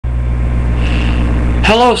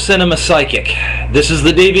Hello, Cinema Psychic. This is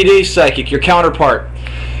the DVD Psychic, your counterpart.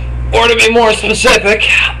 Or to be more specific,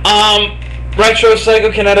 retro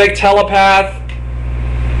psychokinetic, telepath,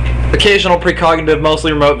 occasional precognitive,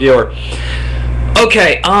 mostly remote viewer.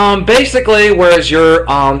 Okay, basically, whereas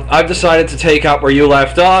I've decided to take up where you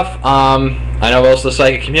left off. I know most of the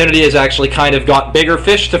psychic community has actually kind of got bigger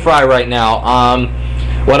fish to fry right now.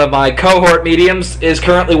 One of my cohort mediums is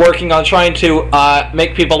currently working on trying to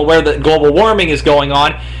make people aware that global warming is going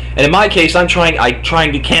on, and in my case, I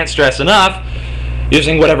can't stress enough,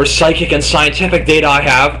 using whatever psychic and scientific data I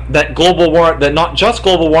have, that not just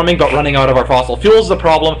global warming, but running out of our fossil fuels is the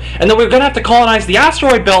problem, and that we're going to have to colonize the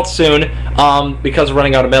asteroid belt soon because we're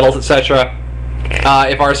running out of metals, etc.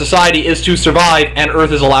 If our society is to survive and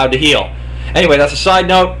Earth is allowed to heal. Anyway, that's a side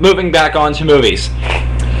note. Moving back on to movies.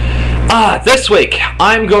 This week,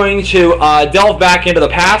 I'm going to delve back into the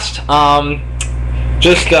past. I'm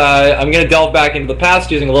going to delve back into the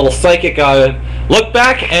past using a little psychic look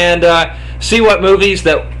back and see what movies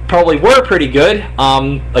that probably were pretty good,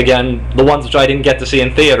 again, the ones which I didn't get to see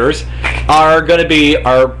in theaters, are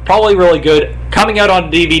probably really good, coming out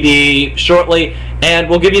on DVD shortly, and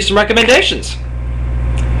we'll give you some recommendations.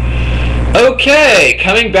 Okay,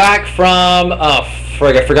 coming back from, I've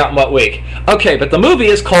forgotten what week. Okay, but the movie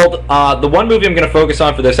is called, the one movie I'm going to focus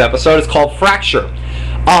on for this episode is called Fracture.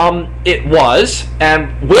 It was,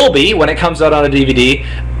 and will be, when it comes out on a DVD,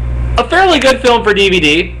 a fairly good film for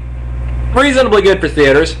DVD, reasonably good for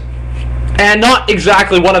theaters, and not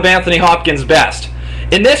exactly one of Anthony Hopkins' best.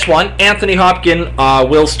 In this one, Anthony Hopkins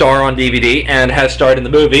will star on DVD and has starred in the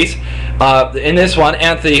movies. In this one,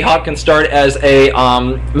 Anthony Hopkins starred as a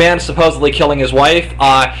man supposedly killing his wife,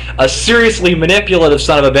 a seriously manipulative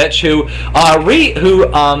son of a bitch who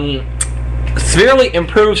severely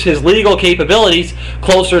improves his legal capabilities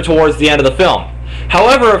closer towards the end of the film.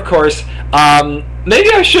 However, of course,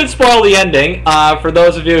 maybe I should spoil the ending for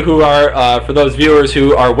those of you who are, for those viewers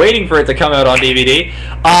who are waiting for it to come out on DVD.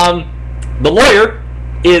 The lawyer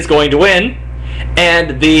is going to win,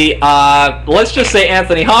 and let's just say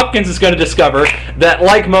Anthony Hopkins is going to discover that,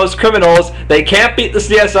 like most criminals, they can't beat the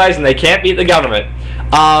CSIs and they can't beat the government.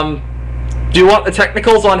 Do you want the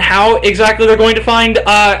technicals on how exactly they're going to find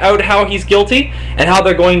out how he's guilty, and how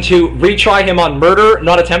they're going to retry him on murder,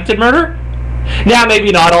 not attempted murder? Nah,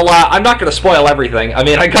 maybe not. I'm not going to spoil everything. I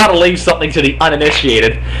mean, I gotta leave something to the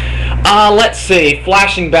uninitiated. Let's see.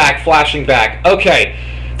 Flashing back. Okay.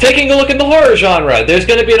 Taking a look at the horror genre, there's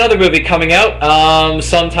going to be another movie coming out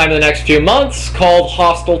sometime in the next few months called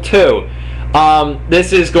Hostel 2.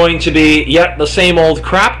 This is going to be yet the same old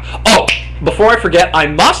crap. Oh, before I forget, I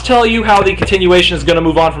must tell you how the continuation is going to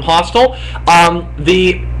move on from Hostel.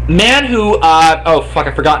 The man who, oh fuck,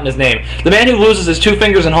 I've forgotten his name. The man who loses his two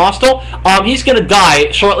fingers in Hostel, he's going to die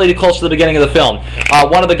shortly close to the beginning of the film.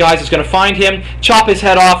 One of the guys is going to find him, chop his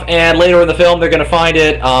head off, and later in the film they're going to find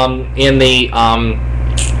it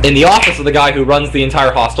in the office of the guy who runs the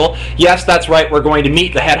entire hostel. Yes, that's right, we're going to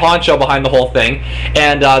meet the head honcho behind the whole thing,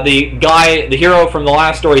 and the hero from the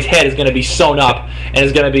last story's head is going to be sewn up, and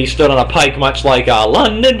is going to be stood on a pike, much like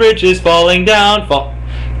London Bridge is falling down.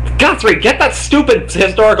 Guthrie, get that stupid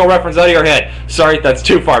historical reference out of your head. Sorry, that's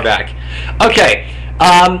too far back. Okay.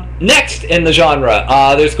 Next in the genre,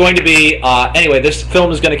 there's going to be, anyway, this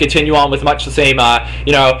film is going to continue on with much the same,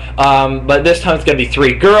 but this time it's going to be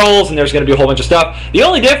three girls, and there's going to be a whole bunch of stuff. The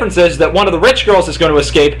only difference is that one of the rich girls is going to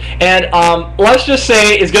escape, and let's just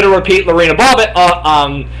say is going to repeat Lorena Bobbitt.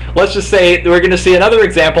 Let's just say we're going to see another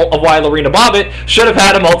example of why Lorena Bobbitt should have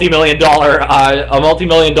had a multi-million dollar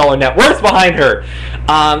net worth behind her.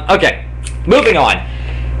 Okay, moving on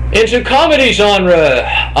into comedy genre.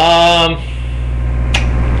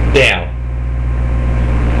 Damn.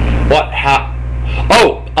 What? How?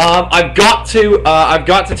 Oh, I've got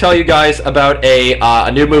to tell you guys about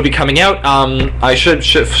a new movie coming out. I should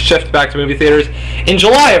shift back to movie theaters in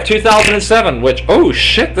July of 2007. Which, oh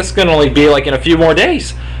shit, this is gonna only be like in a few more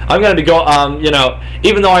days. I'm gonna be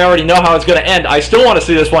even though I already know how it's gonna end, I still want to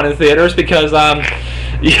see this one in theaters because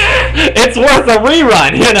it's worth a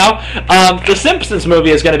rerun, you know. The Simpsons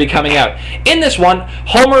movie is going to be coming out. In this one,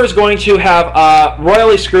 Homer is going to have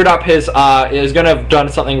royally screwed up his, is going to have done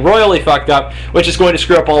something royally fucked up, which is going to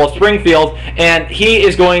screw up all of Springfield, and he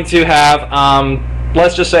is going to have,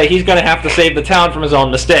 let's just say, he's going to have to save the town from his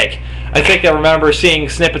own mistake. I think I remember seeing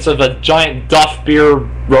snippets of a giant Duff beer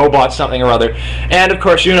robot something or other. And of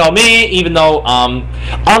course, you know me, even though,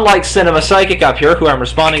 unlike Cinema Psychic up here, who I'm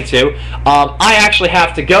responding to, I actually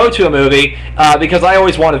have to go to a movie because I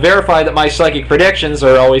always want to verify that my psychic predictions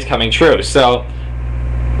are always coming true. So,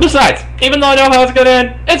 Besides, even though I know how it's going to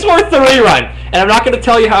end, it's worth the rerun. And I'm not going to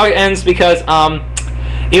tell you how it ends because,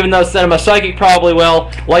 even though Cinema Psychic probably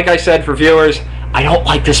will. Like I said, for viewers, I don't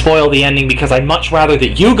like to spoil the ending because I'd much rather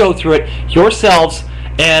that you go through it yourselves,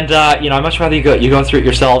 and you know, I'd much rather you go through it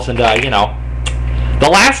yourselves, and you know, the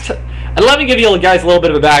last. And let me give you guys a little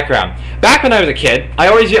bit of a background. Back when I was a kid, I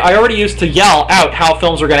already used to yell out how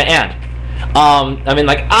films were going to end. I mean,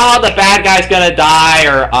 like, oh, the bad guy's going to die,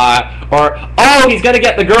 or oh, he's going to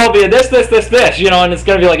get the girl via this, you know, and it's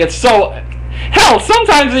going to be like, it's so... Hell,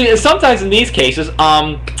 sometimes in these cases,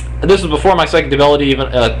 this was before my psychic ability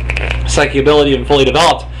even fully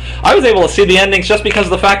developed, I was able to see the endings just because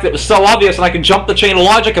of the fact that it was so obvious, and I could jump the chain of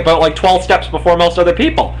logic about like 12 steps before most other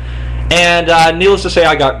people. And needless to say,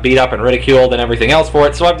 I got beat up and ridiculed and everything else for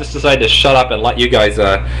it, so I've just decided to shut up and let you guys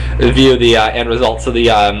view the end results of the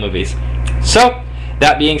movies. So,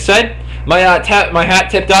 that being said, my hat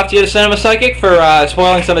tipped off to you to Cinema Psychic for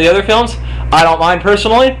spoiling some of the other films. I don't mind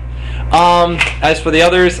personally. As for the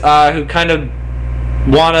others who kind of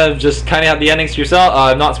want to just kind of have the endings to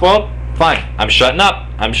yourself, not spoiled, fine. I'm shutting up.